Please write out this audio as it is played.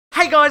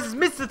Hey guys, it's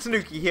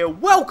MisterTanooki here.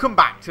 Welcome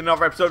back to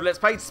another episode of Let's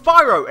Play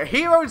Spyro, A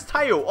Hero's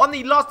Tale. On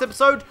the last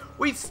episode,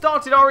 we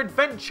started our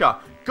adventure,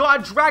 got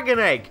a dragon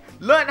egg,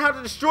 learned how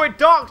to destroy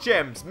dark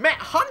gems, met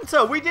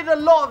Hunter. We did a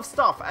lot of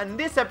stuff, and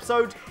this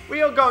episode,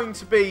 we are going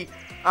to be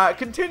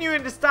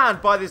continuing to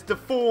stand by this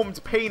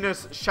deformed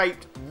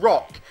penis-shaped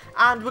rock.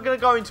 And we're going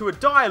to go into a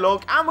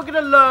dialogue, and we're going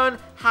to learn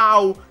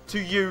how to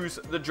use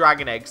the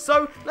dragon egg.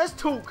 So, let's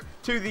talk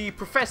to the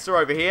professor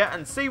over here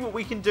and see what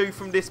we can do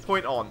from this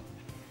point on.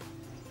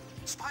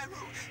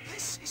 Spyro,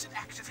 this is an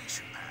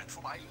activation pad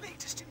for my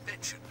latest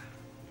invention,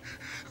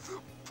 the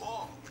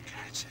ball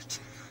gadget.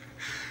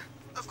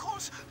 Of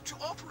course, to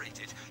operate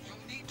it, you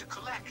need to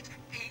collect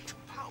 8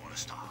 power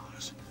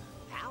stars.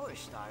 Power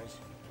stars?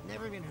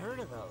 Never even heard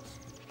of those.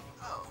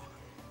 Oh.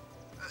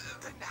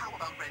 Then how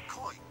about red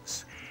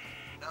coins?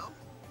 No?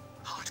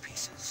 Heart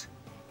pieces?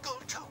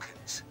 Gold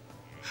tokens?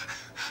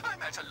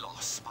 I'm at a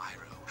loss,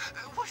 Spyro.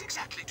 What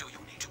exactly do you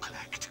need to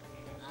collect?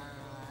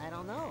 I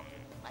don't know.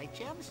 Light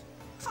gems?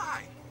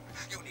 Fine.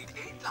 You need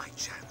 8 light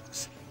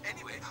gems.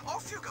 Anyway,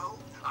 off you go.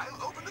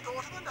 I'll open the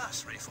door to the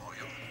nursery for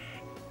you.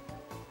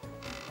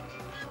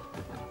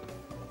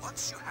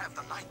 Once you have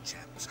the light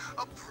gems,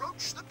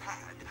 approach the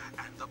pad,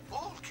 and the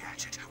ball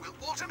gadget will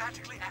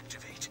automatically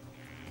activate.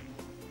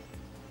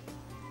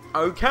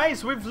 Okay,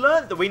 so we've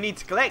learned that we need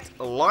to collect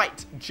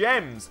light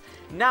gems.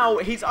 Now,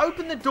 he's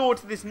opened the door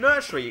to this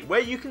nursery where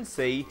you can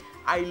see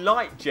a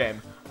light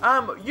gem.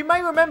 You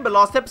may remember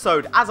last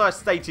episode, as I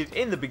stated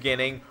in the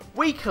beginning,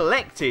 we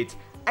collected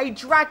a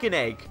dragon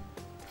egg.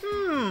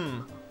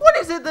 What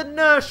is it that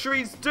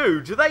nurseries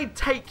do? Do they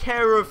take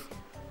care of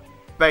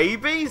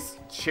babies?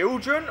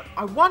 Children?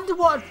 I wonder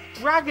what a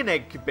dragon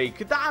egg could be.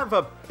 Could that have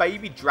a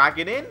baby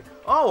dragon in?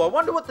 Oh, I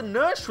wonder what the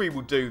nursery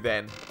will do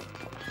then.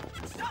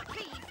 Stop,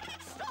 please!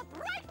 Stop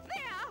right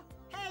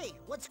there! Hey,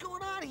 what's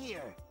going on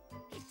here?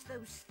 It's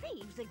those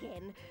thieves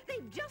again.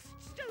 They've just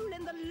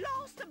stolen the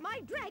last of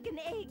my dragon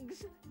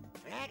eggs.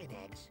 Dragon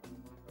eggs?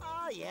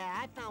 Oh yeah,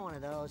 I found one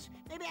of those.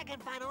 Maybe I can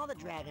find all the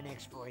dragon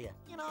eggs for you.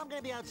 You know, I'm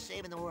gonna be out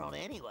saving the world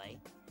anyway.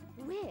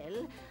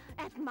 Well,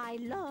 at my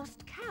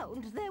last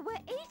count, there were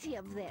 80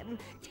 of them.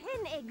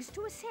 10 eggs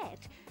to a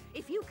set.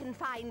 If you can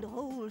find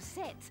whole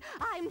sets,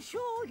 I'm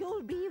sure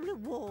you'll be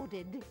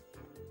rewarded.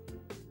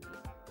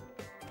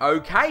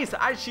 Okay, so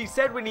as she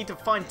said, we need to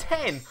find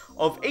 10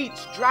 of each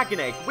dragon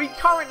egg. We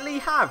currently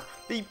have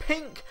the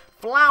pink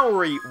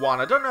flowery one.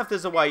 I don't know if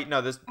there's a way.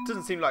 No, there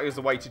doesn't seem like there's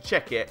a way to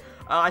check it.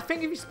 I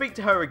think if you speak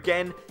to her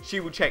again,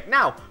 she will check.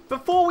 Now,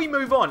 before we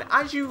move on,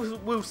 as you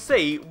will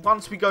see,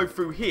 once we go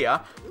through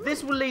here,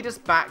 this will lead us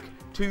back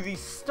to the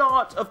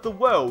start of the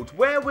world,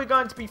 where we're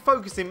going to be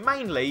focusing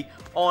mainly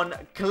on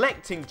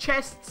collecting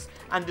chests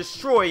and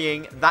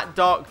destroying that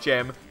dark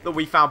gem that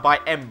we found by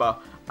Ember.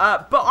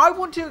 But I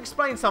want to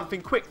explain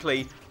something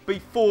quickly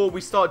before we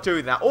start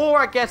doing that. Or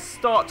I guess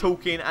start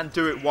talking and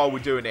do it while we're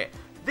doing it.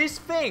 This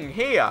thing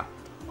here,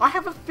 I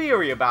have a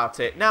theory about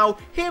it. Now,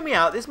 hear me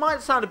out. This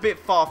might sound a bit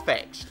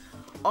far-fetched.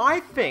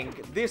 I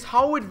think this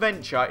whole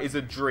adventure is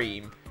a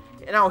dream.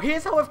 Now,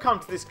 here's how I've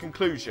come to this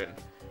conclusion.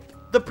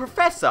 The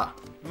professor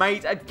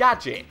made a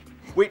gadget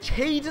which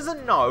he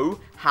doesn't know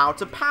how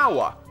to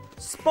power.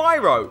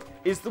 Spyro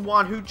is the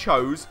one who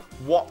chose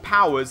what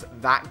powers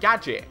that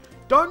gadget.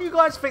 Don't you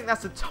guys think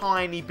that's a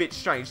tiny bit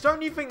strange?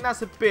 Don't you think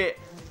that's a bit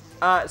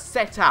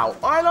set out?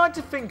 I like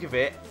to think of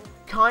it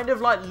kind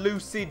of like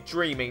lucid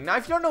dreaming. Now,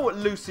 if you don't know what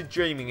lucid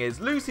dreaming is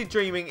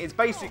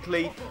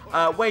basically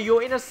where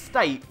you're in a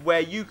state where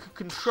you can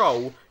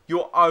control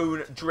your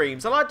own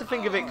dreams. I like to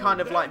think of it kind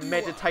of like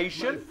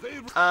meditation.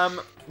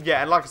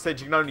 Yeah, and like I said,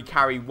 you can only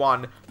carry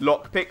one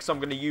lockpick, so I'm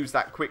going to use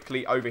that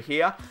quickly over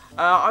here.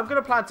 I'm going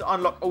to plan to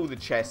unlock all the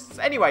chests.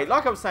 Anyway,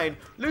 like I was saying,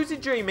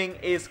 lucid dreaming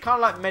is kind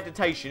of like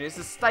meditation. It's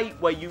a state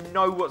where you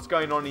know what's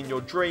going on in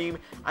your dream,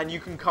 and you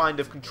can kind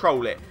of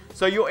control it.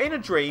 So you're in a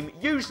dream,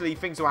 usually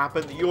things will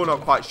happen that you're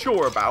not quite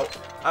sure about,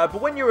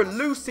 but when you're a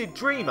lucid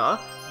dreamer,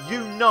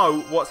 you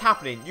know what's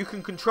happening. You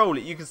can control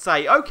it. You can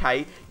say,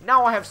 okay,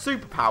 now I have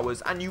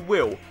superpowers, and you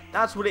will.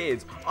 That's what it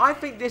is. I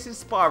think this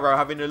is Spyro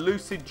having a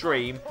lucid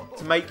dream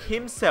to make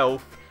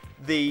himself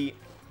the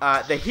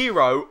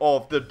hero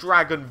of the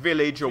Dragon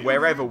Village or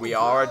wherever we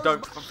are. I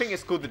think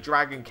it's called the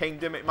Dragon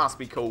Kingdom. It must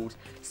be called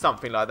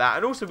something like that.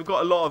 And also we've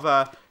got a lot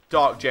of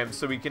dark gems,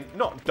 so we can,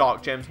 not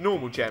dark gems,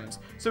 normal gems,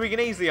 so we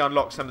can easily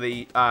unlock some of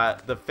the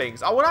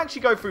things. I will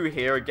actually go through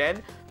here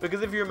again,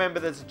 because if you remember,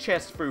 there's a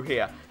chest through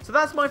here. So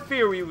that's my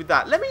theory with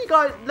that. Let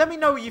me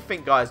know what you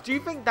think, guys. Do you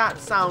think that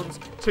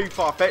sounds too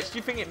far-fetched? Do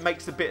you think it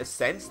makes a bit of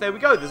sense? There we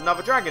go, there's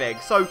another dragon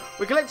egg. So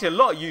we're collecting a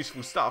lot of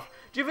useful stuff.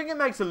 Do you think it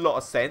makes a lot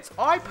of sense?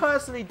 I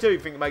personally do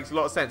think it makes a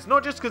lot of sense.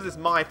 Not just because it's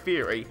my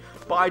theory,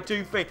 but I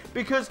do think,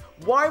 because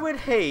why would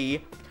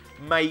he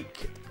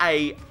make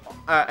a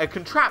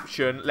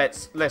contraption?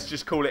 Let's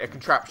just call it a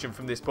contraption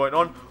from this point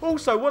on.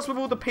 Also, what's with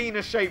all the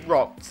penis-shaped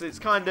rocks? It's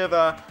kind of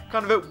a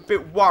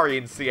bit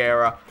worrying,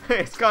 Sierra.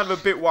 It's kind of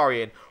a bit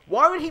worrying.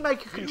 Why would he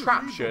make a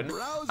contraption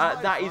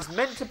that is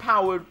meant to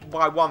power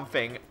by one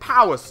thing,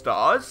 power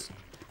stars,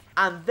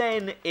 and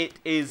then it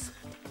is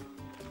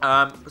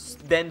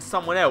than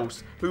someone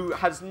else who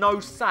has no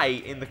say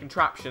in the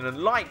contraption and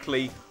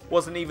likely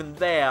wasn't even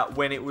there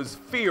when it was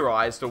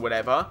theorized or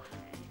whatever.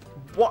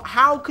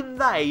 How can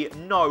they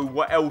know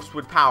what else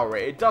would power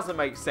it? It doesn't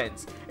make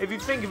sense. If you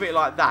think of it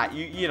like that,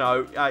 you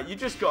know, you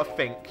just got to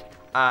think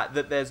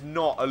that there's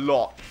not a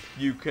lot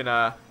you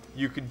can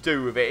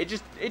do with it.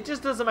 It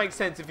just doesn't make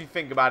sense if you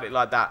think about it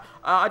like that.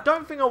 I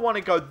don't think I want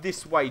to go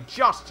this way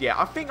just yet.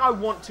 I think I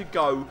want to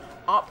go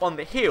up on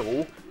the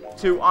hill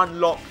to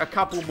unlock a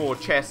couple more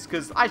chests,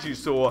 because as you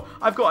saw,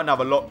 I've got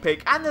another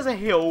lockpick, and there's a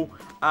hill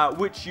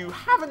which you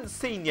haven't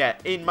seen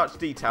yet in much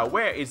detail.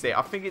 Where is it?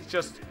 I think it's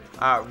just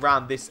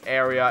around this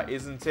area,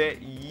 isn't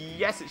it?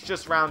 Yes, it's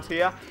just around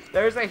here.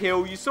 There is a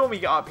hill. You saw me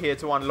get up here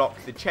to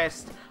unlock the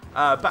chest,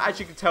 but as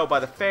you can tell by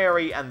the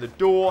fairy and the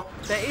door,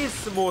 there is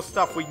some more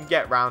stuff we can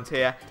get around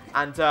here,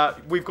 and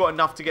we've got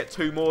enough to get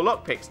 2 more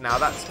lockpicks now.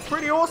 That's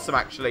pretty awesome,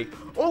 actually.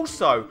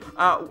 Also,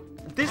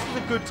 this is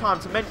a good time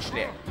to mention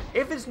it.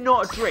 If it's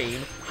not a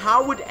dream,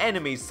 how would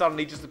enemies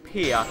suddenly just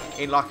appear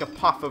in like a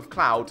puff of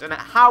clouds, and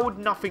how would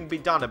nothing be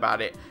done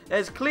about it?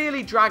 There's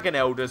clearly dragon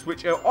elders,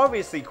 which are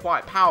obviously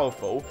quite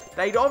powerful.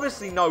 They'd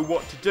obviously know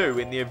what to do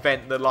in the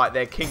event that like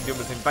their kingdom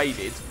was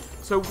invaded.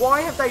 So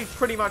why have they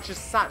pretty much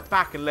just sat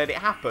back and let it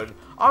happen?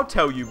 I'll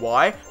tell you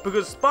why.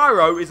 Because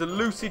Spyro is a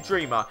lucid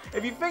dreamer.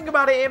 If you think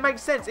about it, it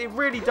makes sense. It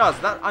really does.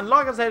 And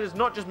like I said, it's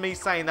not just me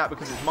saying that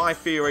because it's my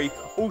theory.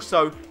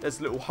 Also, there's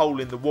a little hole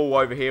in the wall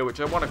over here,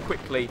 which I want to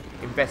quickly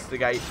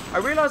investigate. I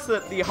realised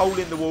that the hole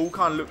in the wall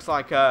kind of looks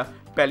like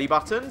belly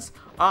buttons.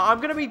 I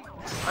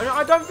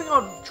don't think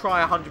I'll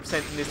try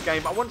 100% in this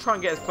game. I want to try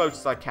and get as close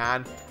as I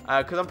can.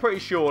 Because I'm pretty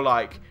sure,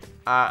 like,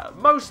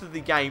 most of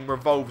the game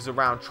revolves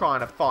around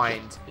trying to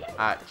find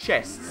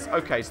chests.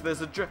 Okay, so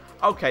there's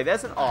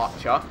an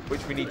archer,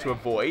 which we need to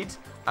avoid.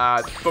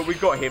 But we've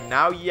got him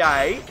now.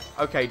 Yay.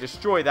 Okay,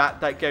 destroy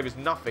that. That gave us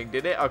nothing,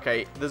 did it?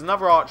 Okay, there's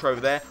another archer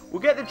over there.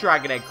 We'll get the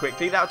dragon egg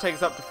quickly. That'll take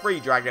us up to 3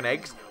 dragon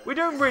eggs. We're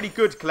doing really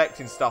good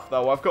collecting stuff,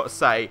 though, I've got to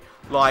say.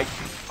 Like,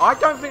 I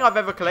don't think I've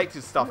ever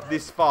collected stuff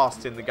this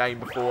fast in the game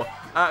before.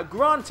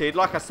 Granted,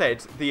 like I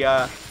said,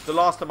 the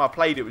last time I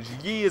played it was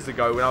years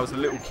ago when I was a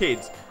little kid.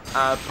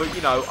 But,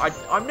 you know,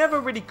 I'm never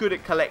really good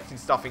at collecting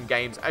stuff in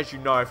games, as you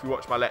know if you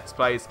watch my Let's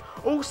Plays.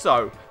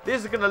 Also,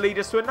 this is going to lead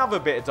us to another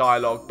bit of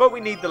dialogue, but we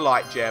need the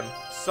light gem.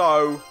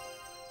 So...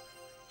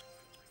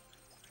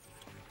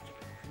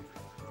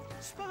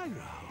 Spyro,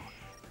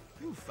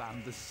 you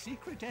found the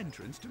secret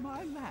entrance to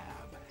my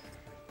lab.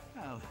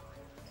 Well,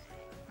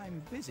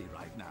 I'm busy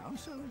right now,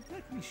 so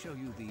let me show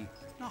you the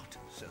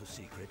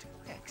not-so-secret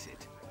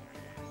exit.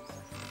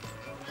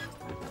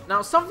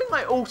 Now, something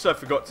I also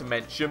forgot to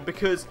mention,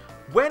 because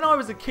when I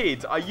was a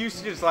kid, I used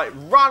to just, like,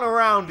 run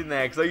around in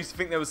there, because I used to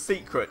think there were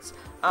secrets.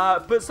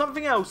 But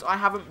something else I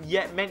haven't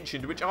yet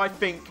mentioned, which I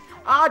think,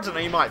 I don't know,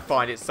 you might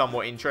find it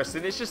somewhat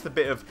interesting. It's just a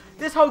bit of,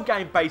 this whole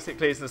game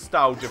basically is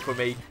nostalgia for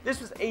me.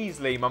 This was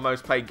easily my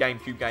most played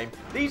GameCube game.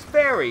 These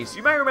fairies,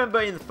 you may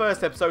remember in the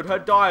first episode, her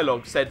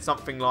dialogue said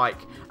something like,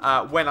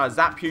 when I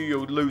zap you,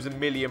 you'll lose 1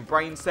 million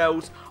brain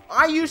cells.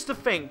 I used to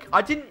think,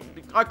 I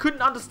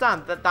couldn't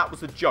understand that that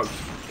was a joke.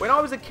 When I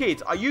was a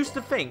kid, I used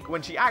to think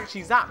when she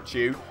actually zapped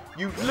you,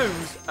 you'd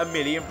lose 1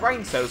 million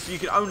brain cells, so you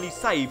could only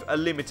save a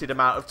limited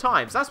amount of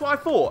times. That's what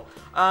I thought.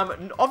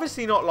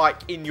 Obviously not like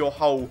in your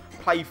whole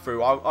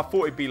playthrough. I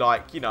thought it'd be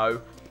like, you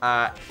know,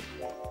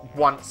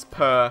 once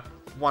per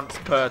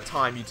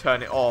time you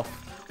turn it off.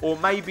 Or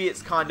maybe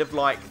it's kind of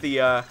like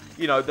the,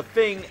 you know, the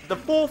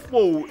fourth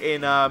wall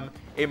in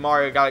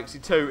Mario Galaxy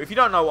 2. If you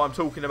don't know what I'm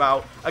talking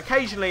about,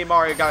 occasionally in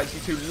Mario Galaxy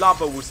 2,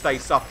 lava will say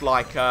stuff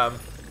like,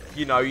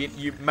 you know,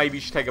 you maybe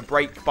should take a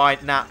break by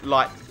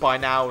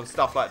now and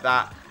stuff like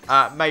that.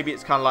 Maybe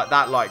it's kind of like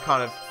that, like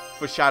kind of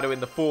foreshadowing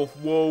the fourth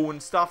wall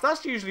and stuff.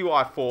 That's usually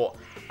what I thought.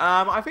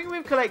 I think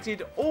we've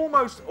collected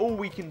almost all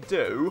we can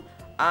do.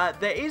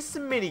 There is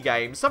some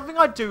mini-games. Something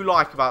I do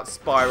like about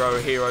Spyro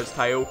A Hero's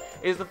Tale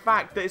is the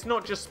fact that it's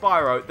not just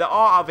Spyro. There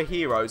are other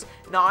heroes.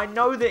 Now, I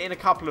know that in a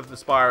couple of the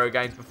Spyro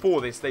games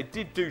before this, they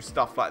did do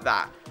stuff like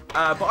that.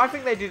 But I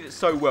think they did it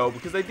so well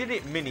because they did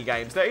it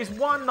mini-games. There is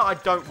one that I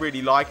don't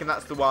really like, and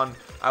that's the one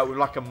with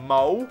like a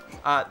mole.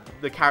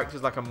 The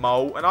character's like a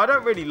mole, and I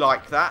don't really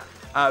like that.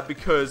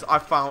 Because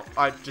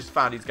I just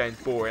found these games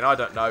boring. I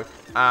don't know.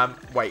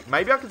 Wait,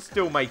 maybe I can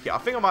still make it. I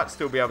think I might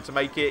still be able to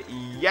make it.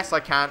 Yes, I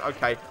can.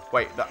 Okay,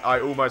 wait, I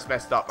almost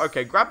messed up.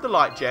 Okay, grab the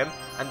light gem,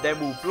 and then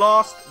we'll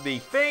blast the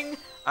thing.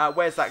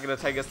 Where's that going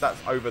to take us? That's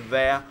over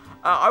there.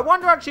 I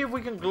wonder actually if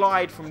we can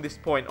glide from this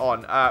point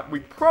on. We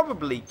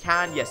probably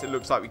can. Yes, it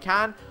looks like we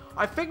can.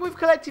 I think we've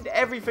collected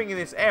everything in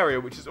this area,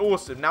 which is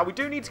awesome. Now, we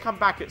do need to come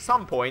back at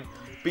some point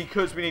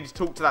because we need to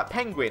talk to that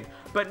penguin.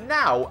 But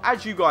now,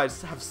 as you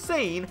guys have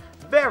seen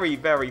very,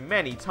 very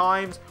many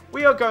times,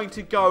 we are going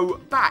to go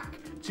back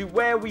to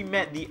where we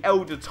met the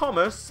Elder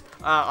Thomas.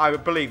 I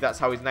believe that's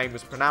how his name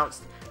was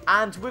pronounced.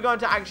 And we're going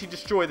to actually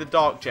destroy the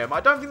Dark Gem. I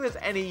don't think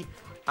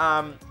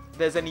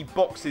there's any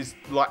boxes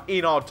like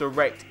in our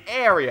direct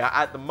area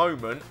at the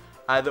moment.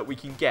 that we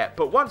can get.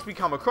 But once we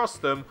come across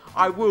them,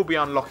 I will be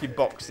unlocking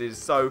boxes.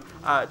 So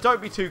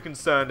don't be too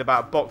concerned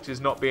about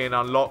boxes not being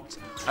unlocked.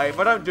 If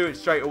I don't do it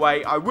straight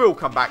away, I will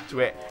come back to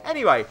it.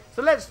 Anyway,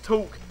 so let's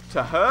talk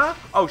to her.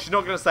 Oh, she's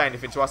not going to say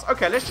anything to us.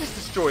 Okay, let's just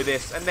destroy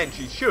this, and then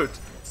she should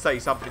say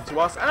something to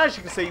us. And as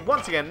you can see,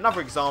 once again,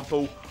 another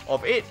example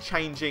of it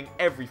changing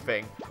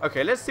everything.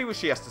 Okay, let's see what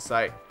she has to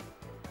say.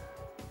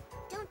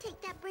 Don't take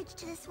that bridge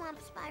to the swamp,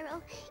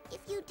 Spyro.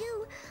 If you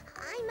do,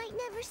 I might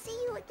never see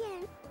you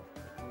again.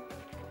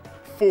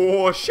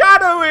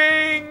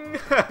 Foreshadowing!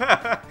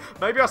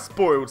 Maybe I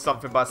spoiled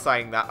something by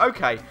saying that.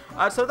 Okay,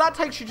 so that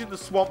takes you to the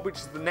swamp, which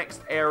is the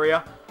next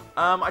area.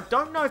 I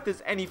don't know if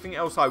there's anything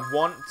else I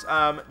want.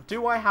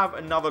 Do I have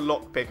another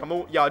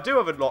lockpick? Yeah, I do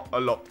have a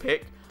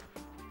lockpick.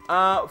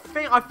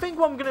 I think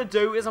what I'm going to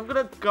do is I'm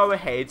going to go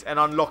ahead and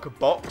unlock a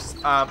box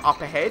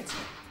up ahead.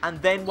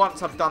 And then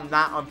once I've done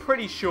that, I'm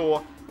pretty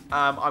sure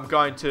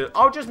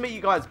I'll just meet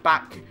you guys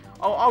back.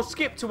 I'll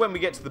skip to when we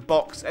get to the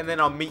box, and then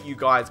I'll meet you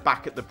guys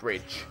back at the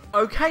bridge.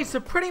 Okay, so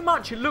pretty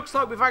much it looks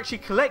like we've actually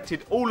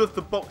collected all of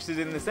the boxes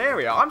in this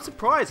area. I'm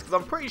surprised, because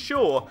I'm pretty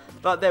sure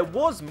that there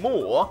was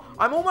more.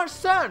 I'm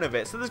almost certain of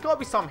it, so there's got to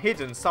be some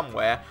hidden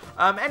somewhere.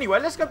 Anyway,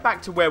 let's go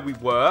back to where we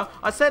were.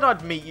 I said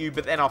I'd meet you,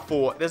 but then I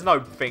thought there's no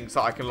things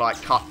that I can,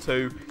 like, cut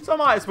to. So I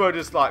might as well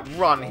just, like,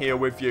 run here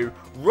with you.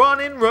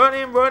 Running,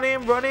 running,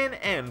 running, running,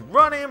 and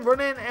running,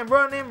 running, and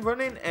running,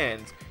 running,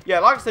 and... Yeah,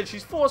 like I said,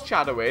 she's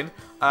foreshadowing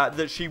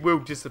that she will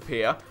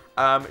disappear.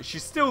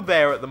 She's still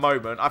there at the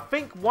moment. I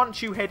think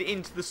once you head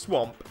into the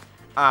swamp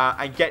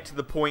and get to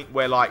the point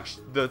where, like,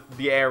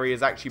 the area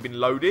has actually been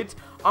loaded.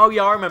 Oh,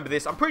 yeah, I remember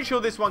this. I'm pretty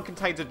sure this one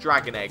contains a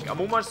dragon egg.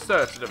 I'm almost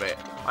certain of it.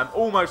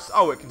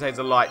 Oh, it contains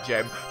a light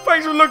gem.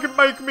 Thanks for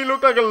making me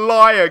look like a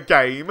liar,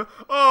 game.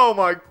 Oh,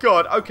 my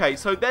God. Okay,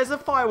 so there's a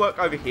firework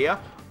over here,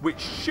 which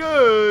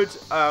should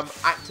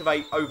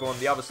activate over on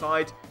the other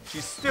side.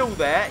 She's still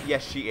there.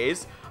 Yes, she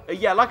is.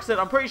 Yeah, like I said,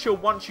 I'm pretty sure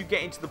once you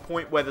get into the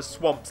point where the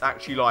swamp's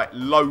actually, like,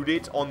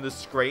 loaded on the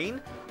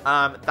screen,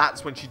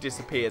 that's when she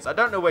disappears. I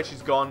don't know where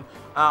she's gone.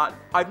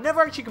 I've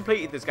never actually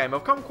completed this game.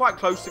 I've come quite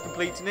close to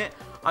completing it.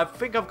 I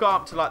think I've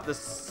got up to, like, the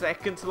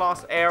second to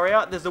last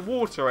area. There's a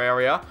water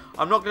area.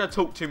 I'm not going to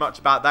talk too much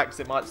about that because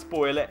it might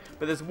spoil it.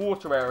 But there's a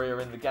water area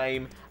in the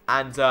game,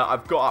 and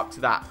I've got up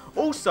to that.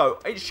 Also,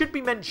 it should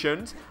be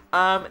mentioned,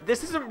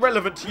 this isn't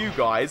relevant to you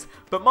guys,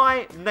 but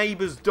my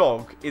neighbour's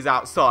dog is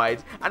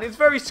outside, and it's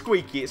very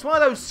squeaky. It's one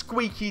of those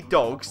squeaky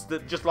dogs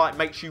that just, like,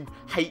 makes you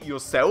hate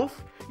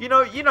yourself. You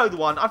know the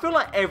one. I feel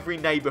like every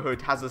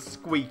neighbourhood has a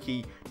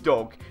squeaky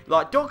dog.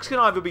 Like, dogs can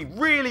either be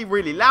really,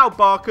 really loud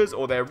barkers,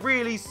 or they're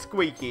really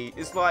squeaky.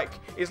 It's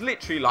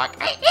literally like,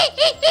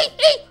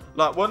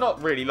 like, well,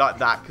 not really like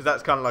that, because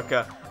that's kind of like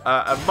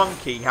a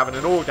monkey having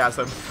an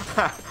orgasm.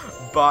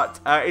 But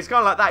it's kind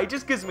of like that. It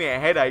just gives me a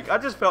headache. I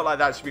just felt like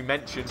that should be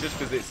mentioned, just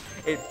because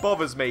it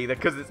bothers me,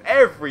 because it's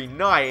every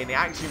night, and it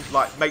actually,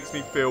 like, makes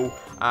me feel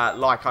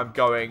like I'm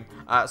going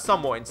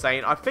somewhat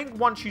insane. I think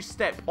once you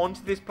step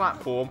onto this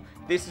platform,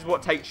 this is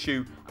what takes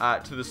you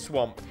to the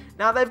swamp.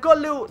 Now, they've got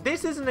little...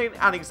 This isn't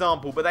an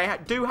example, but they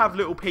do have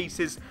little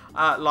pieces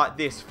like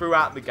this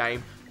throughout the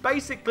game.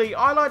 Basically,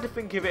 I like to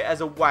think of it as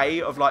a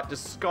way of, like,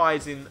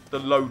 disguising the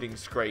loading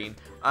screen.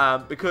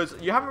 Because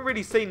you haven't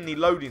really seen any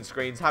loading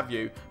screens, have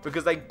you?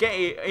 Because they get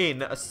it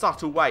in a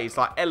subtle ways,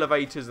 like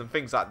elevators and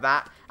things like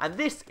that. And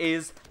this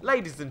is,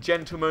 ladies and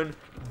gentlemen,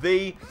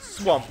 the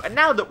swamp. And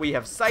now that we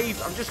have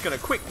saved, I'm just going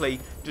to quickly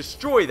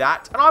destroy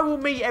that. And I will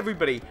meet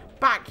everybody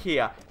back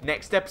here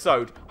next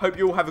episode. Hope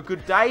you all have a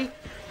good day,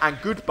 and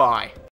goodbye.